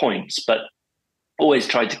points, but always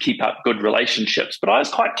tried to keep up good relationships. But I was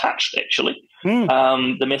quite touched, actually,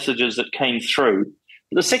 the messages that came through.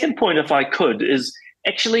 The second point, if I could, is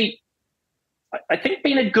actually I think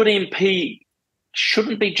being a good MP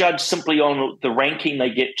shouldn't be judged simply on the ranking they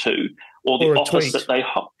get to or the office that they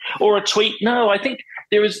hold, or a tweet. No, I think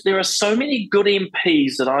there are so many good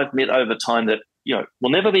MPs that I've met over time that will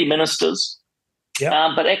never be ministers,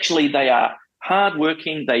 but actually they are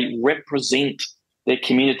hardworking. They represent their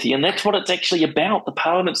community, and that's what it's actually about. The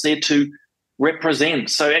Parliament's there to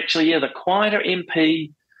represent. So actually, the quieter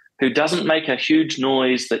MP who doesn't make a huge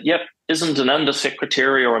noise, that isn't an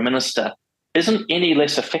undersecretary or a minister, isn't any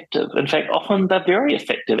less effective. In fact, often they're very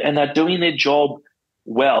effective and they're doing their job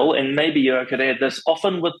well. And maybe I could add this,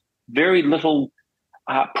 often with very little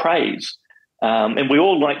praise. And we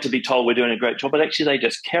all like to be told we're doing a great job, but actually they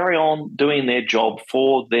just carry on doing their job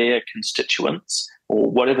for their constituents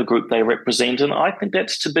or whatever group they represent. And I think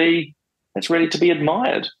that's really to be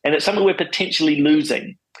admired. And it's something we're potentially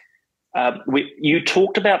losing. You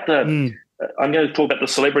talked about I'm going to talk about the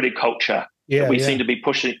celebrity culture that we seem to be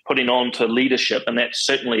putting on to leadership, and that's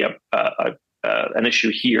certainly an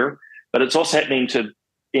issue here. But it's also happening to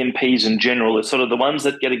MPs in general. It's sort of the ones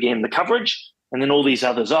that get, again, the coverage, and then all these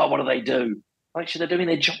others, what do they do? Well, actually, they're doing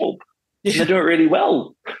their job. And they do it really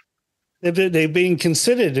well. They're being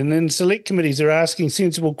considered, and then select committees are asking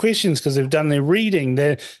sensible questions because they've done their reading.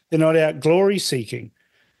 They're not out glory seeking.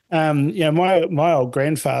 My old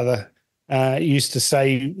grandfather used to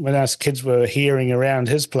say when us kids were hearing around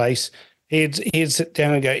his place, he'd sit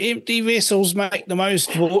down and go, empty vessels make the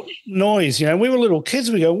most noise. We were little kids.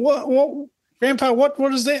 We go, what, Grandpa, what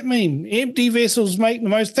does that mean? Empty vessels make the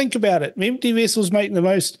most, think about it. Empty vessels make the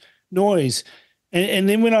most noise. And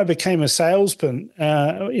then when I became a salesman,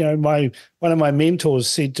 one of my mentors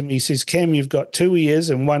said to me, he says, Cam, you've got 2 ears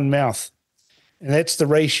and 1 mouth. And that's the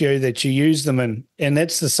ratio that you use them in. And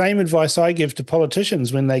that's the same advice I give to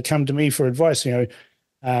politicians when they come to me for advice.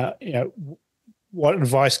 what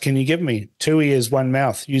advice can you give me? 2 ears, 1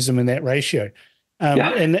 mouth, use them in that ratio.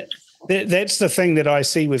 And that's the thing that I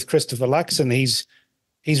see with Christopher Luxon.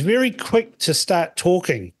 He's very quick to start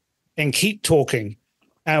talking and keep talking,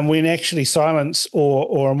 when actually silence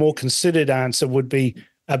or a more considered answer would be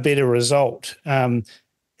a better result.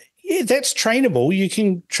 That's trainable. You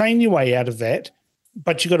can train your way out of that,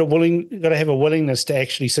 but you've got to have a willingness to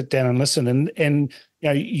actually sit down and listen. And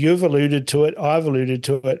you've alluded to it. I've alluded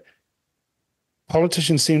to it.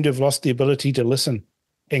 Politicians seem to have lost the ability to listen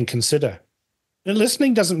and consider. And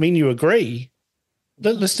listening doesn't mean you agree.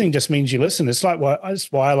 Listening just means you listen. That's why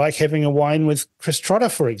I like having a wine with Chris Trotter,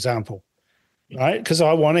 for example, right? Because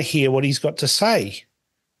I want to hear what he's got to say.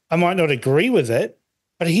 I might not agree with it,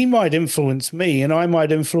 but he might influence me and I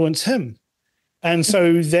might influence him. And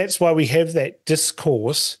so that's why we have that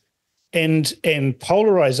discourse and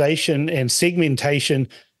polarization and segmentation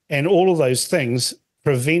and all of those things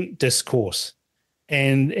prevent discourse.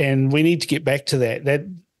 And we need to get back to that,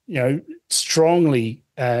 strongly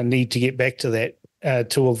need to get back to that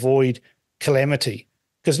to avoid calamity.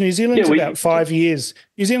 Because New Zealand's about 5 years.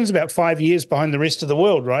 New Zealand's about 5 years behind the rest of the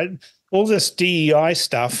world, right? All this DEI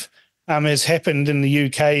stuff has happened in the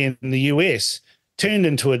UK and the US, turned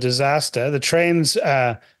into a disaster. The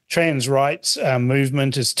trans rights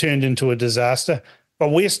movement has turned into a disaster, but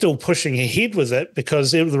we're still pushing ahead with it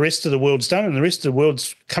because the rest of the world's done, and the rest of the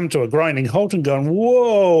world's come to a grinding halt and gone,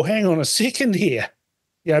 whoa, hang on a second here,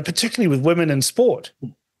 particularly with women in sport.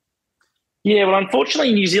 Yeah, well,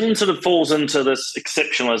 unfortunately, New Zealand sort of falls into this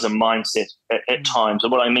exceptionalism mindset at times.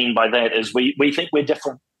 And what I mean by that is we think we're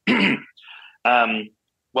different.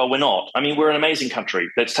 Well, we're not. I mean, we're an amazing country.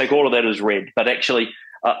 Let's take all of that as read. But actually,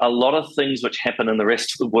 a lot of things which happen in the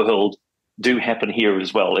rest of the world do happen here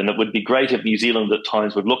as well. And it would be great if New Zealand at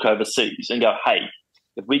times would look overseas and go, hey,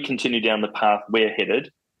 if we continue down the path we're headed,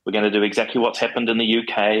 we're going to do exactly what's happened in the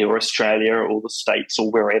UK or Australia or the States or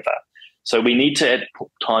wherever. So we need to at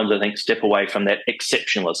times, I think, step away from that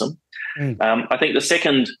exceptionalism. I think the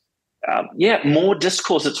second, more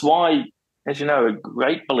discourse. It's why, as you know, a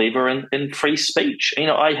great believer in free speech.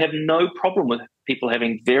 I have no problem with people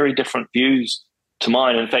having very different views to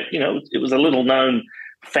mine. In fact, it was a little known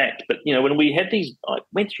fact, but, when we had I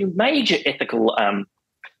went through major ethical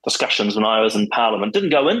discussions when I was in Parliament. Didn't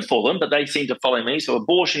go in for them, but they seemed to follow me. So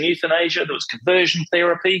abortion, euthanasia, there was conversion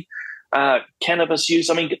therapy, cannabis use.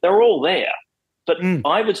 I mean, they're all there. But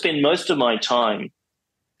I would spend most of my time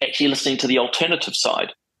actually listening to the alternative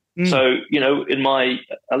side. So, in my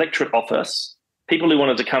electorate office, people who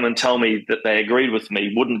wanted to come and tell me that they agreed with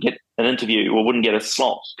me wouldn't get an interview or wouldn't get a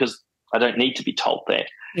slot because I don't need to be told that.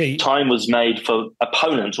 Yeah. Time was made for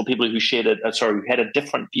opponents or people who who had a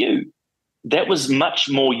different view. That was much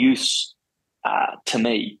more use to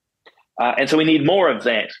me. And so we need more of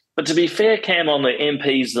that. But to be fair, Cam, on the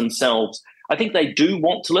MPs themselves, I think they do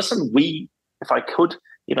want to listen. If I could,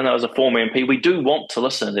 even though I was a former MP, we do want to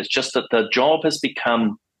listen. It's just that the job has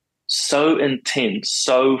become so intense,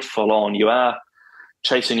 so full on. You are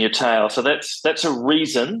chasing your tail. So that's a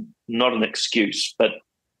reason, not an excuse. But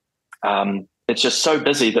it's just so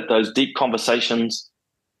busy that those deep conversations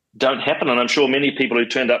don't happen. And I'm sure many people who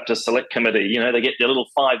turned up to select committee, they get their little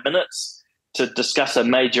 5 minutes to discuss a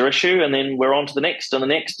major issue, and then we're on to the next and the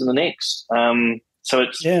next and the next. So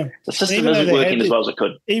the system isn't working as well as it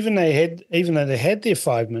could. Even though they had their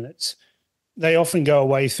 5 minutes, they often go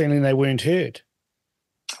away feeling they weren't heard.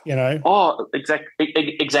 Oh,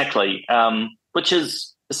 exactly. Which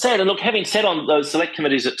is sad. And look, having sat on those select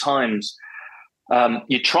committees at times,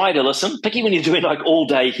 you try to listen, particularly when you're doing like all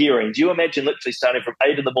day hearings. You imagine literally starting from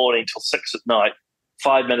 8 in the morning till 6 at night,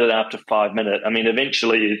 5 minute after 5 minute. I mean,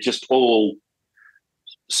 eventually it's just all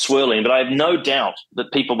swirling. But I have no doubt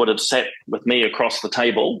that people would have sat with me across the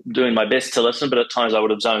table doing my best to listen, but at times I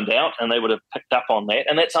would have zoned out and they would have picked up on that.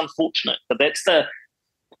 And that's unfortunate. But that's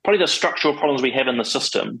probably the structural problems we have in the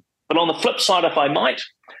system. But on the flip side, if I might,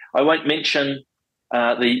 I won't mention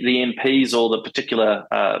the MPs or the particular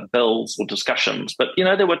bills or discussions. But,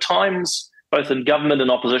 there were times both in government and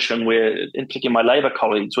opposition where, in particular, my Labour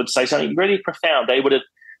colleagues would say something really profound. They would have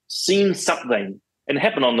seen something, and it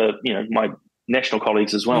happened on my national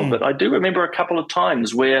colleagues as well. But I do remember a couple of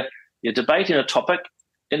times where you're debating a topic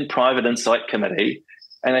in private and select committee,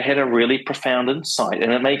 and they had a really profound insight,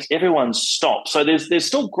 and it makes everyone stop. So there's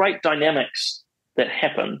still great dynamics that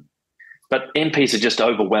happen, but MPs are just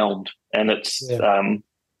overwhelmed, and it's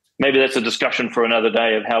maybe that's a discussion for another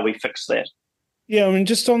day of how we fix that. Yeah, I mean,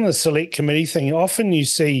 just on the select committee thing, often you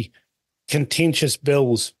see contentious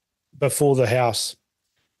bills before the House,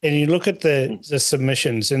 and you look at the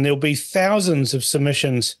submissions, and there'll be thousands of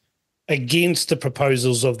submissions against the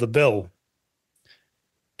proposals of the bill,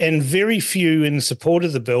 and very few in support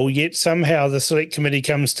of the bill, yet somehow the Select Committee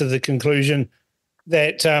comes to the conclusion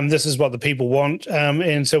that this is what the people want,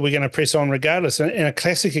 and so we're going to press on regardless. And a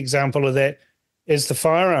classic example of that is the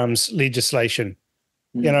firearms legislation.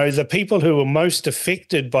 You know, the people who were most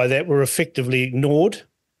affected by that were effectively ignored.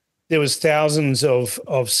 There was thousands of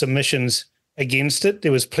submissions against it.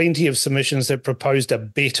 There was plenty of submissions that proposed a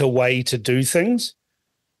better way to do things.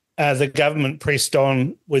 The government pressed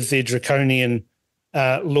on with their draconian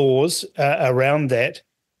laws around that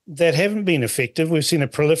haven't been effective. We've seen a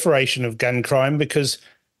proliferation of gun crime because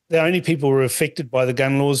the only people who were affected by the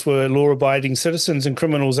gun laws were law-abiding citizens, and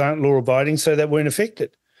criminals aren't law-abiding, so that weren't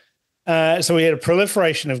affected. So we had a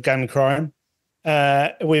proliferation of gun crime.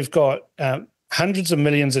 We've got hundreds of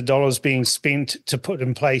millions of dollars being spent to put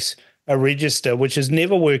in place a register, which has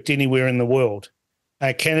never worked anywhere in the world.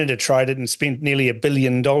 Canada tried it and spent nearly $1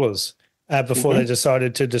 billion before they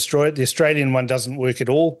decided to destroy it. The Australian one doesn't work at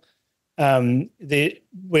all.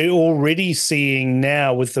 We're already seeing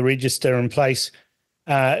now with the register in place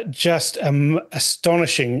just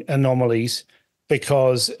astonishing anomalies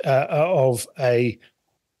because of a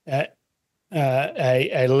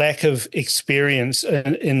lack of experience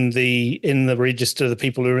in the register, the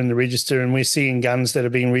people who are in the register, and we're seeing guns that are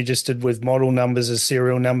being registered with model numbers as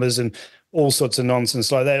serial numbers and all sorts of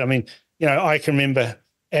nonsense like that. I mean, you know, I can remember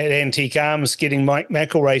at Antique Arms getting Mike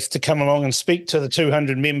McElraith to come along and speak to the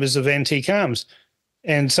 200 members of Antique Arms,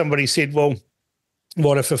 and somebody said, well,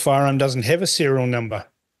 what if a firearm doesn't have a serial number?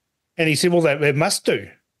 And he said, well, it must do.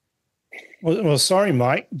 Well, sorry,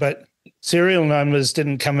 Mike, but serial numbers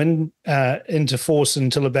didn't come into force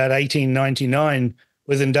until about 1899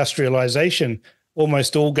 with industrialization.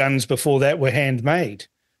 Almost all guns before that were handmade.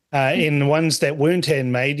 In the ones that weren't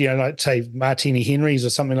handmade, you know, like say Martini Henrys or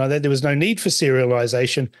something like that, there was no need for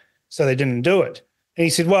serialization, so they didn't do it. And he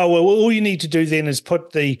said, well, all you need to do then is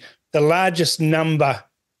put the largest number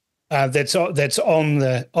that's on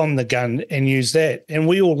the gun and use that. And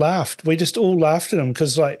we all laughed. We just all laughed at him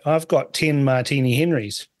because, like, I've got 10 Martini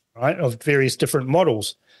Henrys, right, of various different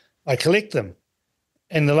models. I collect them.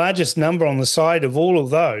 And the largest number on the side of all of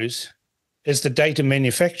those is the date of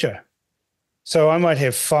manufacture. So I might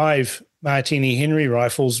have 5 Martini Henry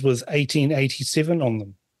rifles with 1887 on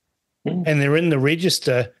them. And they're in the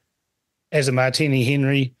register as a Martini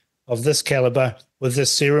Henry of this caliber with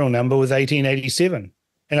this serial number with 1887.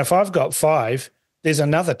 And if I've got 5, there's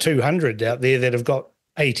another 200 out there that have got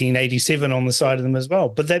 1887 on the side of them as well.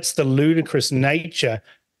 But that's the ludicrous nature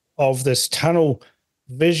of this tunnel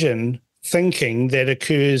vision thinking that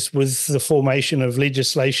occurs with the formation of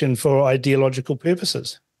legislation for ideological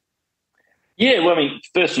purposes. Yeah, well, I mean,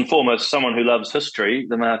 first and foremost, someone who loves history,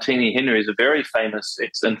 the Martini Henry is a very famous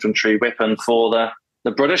ex-infantry weapon for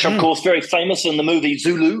the British, of course, very famous in the movie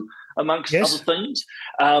Zulu, amongst other things.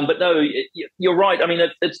 But no, you're right. I mean,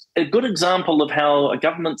 it's a good example of how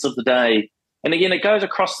governments of the day, and again, it goes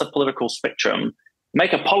across the political spectrum,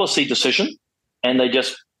 make a policy decision and they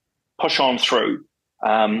just push on through.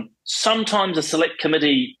 Sometimes a select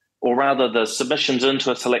committee, or rather the submissions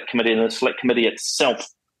into a select committee and the select committee itself,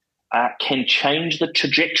 can change the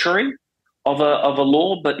trajectory of a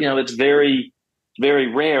law, but, you know, it's very, very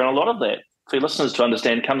rare. And a lot of that, for your listeners to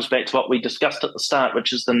understand, comes back to what we discussed at the start,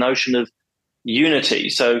 which is the notion of unity.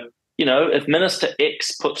 So, you know, if Minister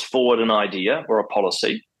X puts forward an idea or a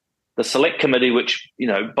policy, the select committee, which, you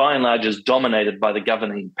know, by and large is dominated by the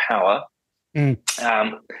governing power, if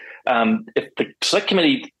the select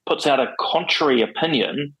committee puts out a contrary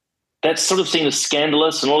opinion, that's sort of seen as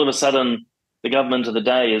scandalous, and all of a sudden the government of the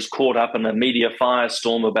day is caught up in a media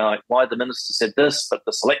firestorm about why the minister said this, but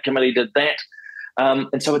the select committee did that.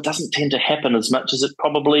 And so it doesn't tend to happen as much as it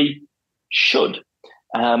probably should.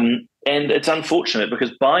 And it's unfortunate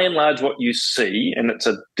because by and large what you see, and it's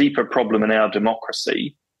a deeper problem in our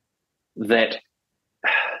democracy, that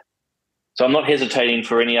so I'm not hesitating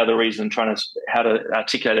for any other reason how to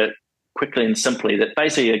articulate it quickly and simply, that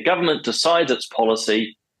basically a government decides its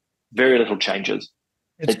policy, very little changes.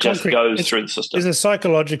 It just goes through the system. There's a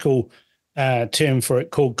psychological term for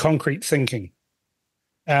it called concrete thinking.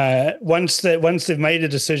 Once they've made a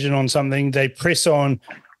decision on something, they press on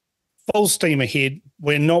full steam ahead.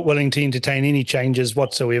 We're not willing to entertain any changes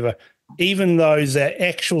whatsoever, even though the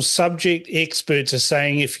actual subject experts are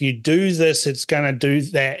saying if you do this, it's going to do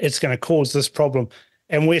that, it's going to cause this problem.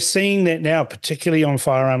 And we're seeing that now, particularly on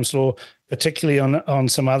firearms law, particularly on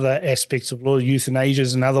some other aspects of law. Euthanasia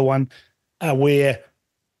is another one where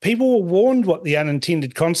people were warned what the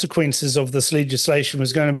unintended consequences of this legislation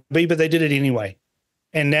was going to be, but they did it anyway.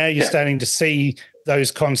 And now you're starting to see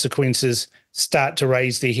those consequences start to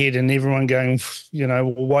raise their head, and everyone going,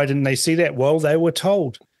 well, why didn't they see that? Well, they were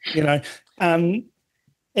told,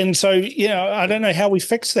 and so, I don't know how we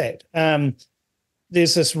fix that.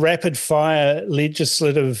 There's this rapid fire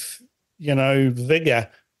legislative, vigor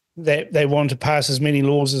that they want to pass as many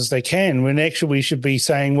laws as they can, when actually we should be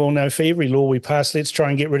saying, well, no, for every law we pass, let's try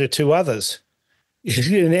and get rid of 2 others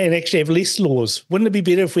and actually have less laws. Wouldn't it be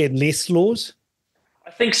better if we had less laws?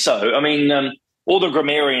 I think so. I mean, all the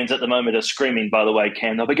grammarians at the moment are screaming, by the way,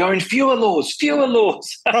 Cam. They'll be going, fewer laws, fewer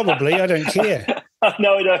laws. Probably. I don't care.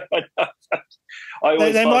 No, I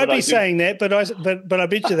don't. They might be saying that, but I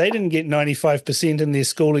bet you they didn't get 95% in their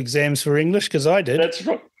school exams for English, because I did. That's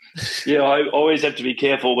right. Yeah, I always have to be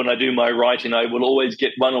careful when I do my writing. I will always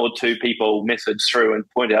get 1 or 2 people message through and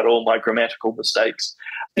point out all my grammatical mistakes.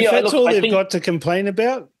 If that's all they've got to complain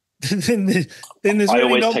about, then there's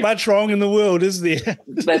really not much wrong in the world, is there?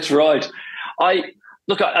 That's right. I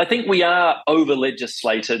think we are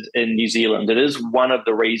over-legislated in New Zealand. It is one of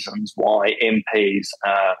the reasons why MPs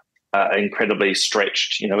are incredibly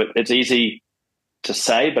stretched. It's easy to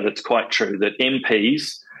say, but it's quite true that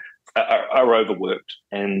MPs are overworked,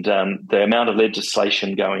 and the amount of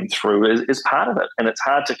legislation going through is part of it. And it's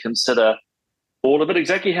hard to consider all of it.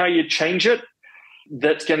 Exactly how you change it,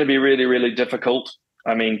 that's going to be really, really difficult.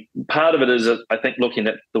 I mean, part of it is, I think, looking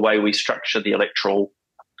at the way we structure the electoral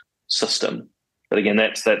system. But again,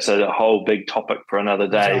 that's a whole big topic for another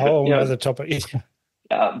day. It's a whole other topic.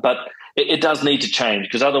 But it does need to change,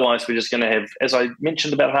 because otherwise we're just going to have, as I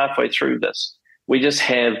mentioned about halfway through this, we just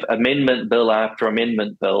have amendment bill after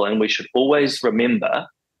amendment bill, and we should always remember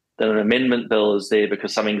that an amendment bill is there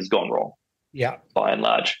because something has gone wrong. Yeah. By and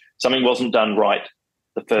large. Something wasn't done right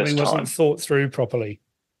the first time. Wasn't thought through properly.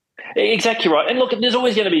 Exactly right. And look, there's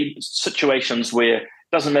always going to be situations where it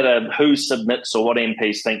doesn't matter who submits or what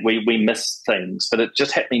MPs think, we miss things, but it's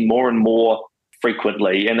just happening more and more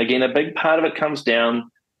frequently. And again, a big part of it comes down,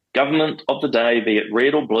 government of the day, be it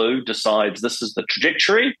red or blue, decides this is the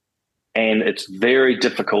trajectory, and it's very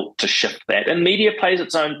difficult to shift that. And media plays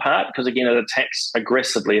its own part, because again, it attacks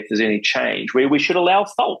aggressively if there's any change, where we should allow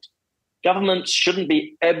fault. Governments shouldn't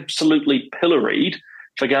be absolutely pilloried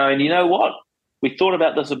for going, you know what, we thought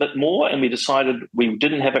about this a bit more and we decided we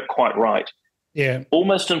didn't have it quite right. Yeah.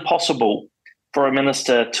 Almost impossible for a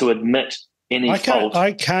minister to admit any fault.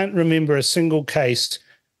 I can't remember a single case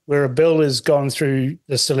where a bill has gone through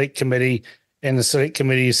the select committee and the select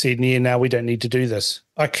committee has said, no, we don't need to do this.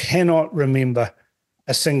 I cannot remember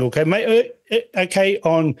a single case. Okay,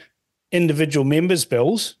 on individual members'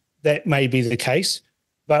 bills, that may be the case.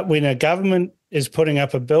 But when a government is putting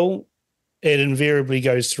up a bill, it invariably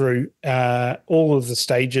goes through all of the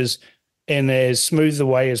stages and as smooth a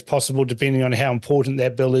way as possible, depending on how important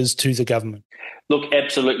that bill is to the government. Look,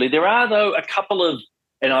 absolutely. There are, though, a couple of,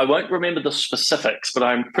 and I won't remember the specifics, but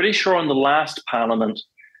I'm pretty sure on the last Parliament,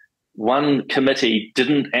 one committee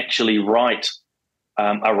didn't actually write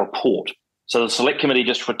a report. So the select committee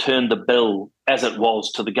just returned the bill as it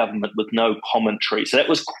was to the government with no commentary. So that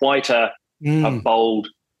was quite a bold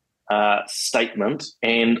statement.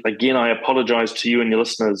 And again, I apologise to you and your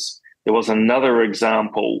listeners. There was another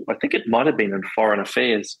example, I think it might have been in Foreign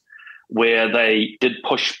Affairs, where they did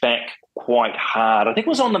push back quite hard. I think it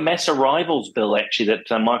was on the mass arrivals bill, actually,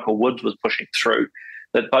 that Michael Woods was pushing through,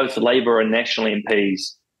 that both Labour and National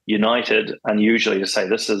MPs united unusually to say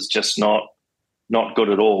this is just not good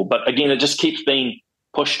at all. But again, it just keeps being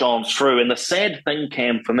pushed on through. And the sad thing,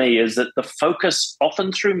 Cam, for me, is that the focus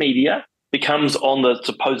often through media becomes on the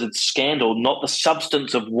supposed scandal, not the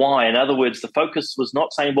substance of why. In other words, the focus was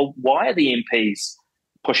not saying, well, why are the MPs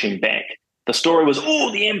pushing back? The story was,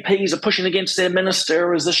 the MPs are pushing against their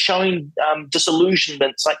minister. Is this showing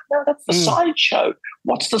disillusionment? It's like, no, that's the sideshow.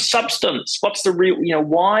 What's the substance? What's the real,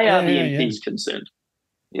 why are the MPs concerned?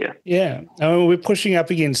 Yeah. Yeah. We're pushing up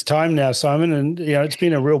against time now, Simon, and it's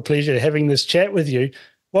been a real pleasure having this chat with you.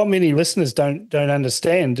 What many listeners don't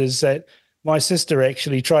understand is that my sister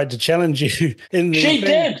actually tried to challenge you in the She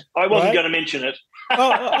did. I wasn't going to mention it.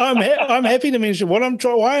 I'm happy to mention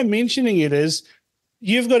why I'm mentioning it is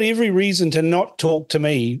you've got every reason to not talk to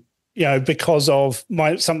me, because of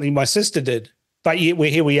something my sister did. But yet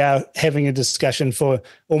here we are having a discussion for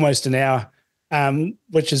almost an hour.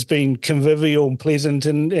 Which has been convivial and pleasant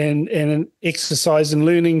and an exercise in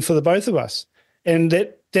learning for the both of us. And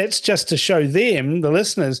that's just to show them, the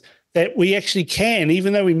listeners, that we actually can,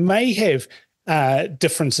 even though we may have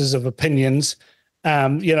differences of opinions,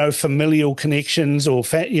 familial connections or,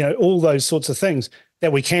 all those sorts of things,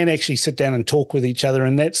 that we can actually sit down and talk with each other.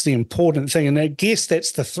 And that's the important thing. And I guess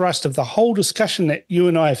that's the thrust of the whole discussion that you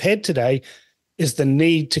and I have had today, is the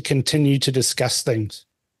need to continue to discuss things.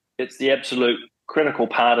 It's the absolute critical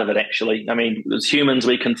part of it, actually. I mean, as humans,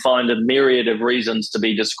 we can find a myriad of reasons to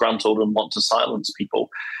be disgruntled and want to silence people.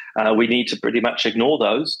 We need to pretty much ignore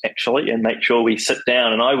those, actually, and make sure we sit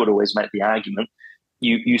down. And I would always make the argument,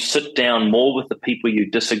 you sit down more with the people you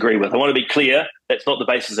disagree with. I want to be clear, that's not the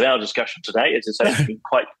basis of our discussion today. It's actually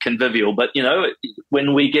quite convivial. But,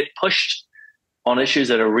 when we get pushed on issues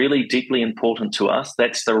that are really deeply important to us,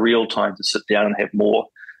 that's the real time to sit down and have more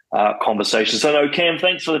conversations. So, Cam,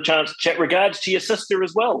 thanks for the chance to chat. Regards to your sister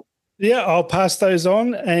as well. Yeah, I'll pass those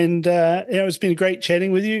on. And it's been great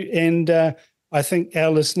chatting with you. And I think our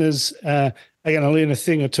listeners are going to learn a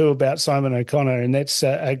thing or two about Simon O'Connor, and that's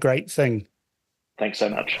a great thing. Thanks so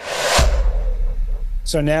much.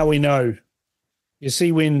 So now we know. You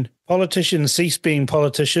see, when politicians cease being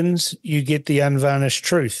politicians, you get the unvarnished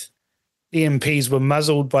truth. The MPs were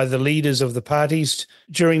muzzled by the leaders of the parties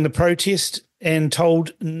during the protest and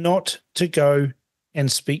told not to go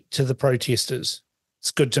and speak to the protesters.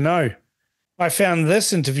 It's good to know. I found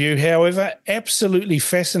this interview, however, absolutely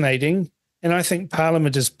fascinating, and I think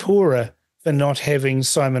Parliament is poorer for not having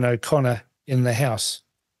Simon O'Connor in the House.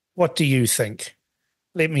 What do you think?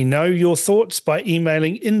 Let me know your thoughts by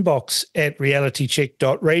emailing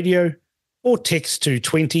inbox@realitycheck.radio or text to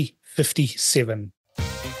 2057.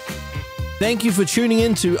 Thank you for tuning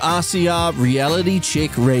in to RCR Reality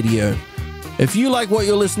Check Radio. If you like what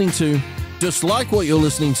you're listening to, dislike what you're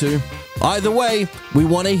listening to, either way, we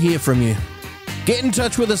want to hear from you. Get in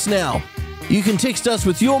touch with us now. You can text us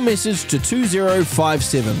with your message to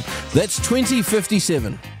 2057. That's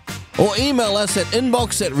 2057. Or email us at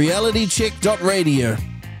inbox@realitycheck.radio.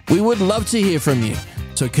 We would love to hear from you,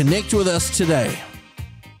 so connect with us today.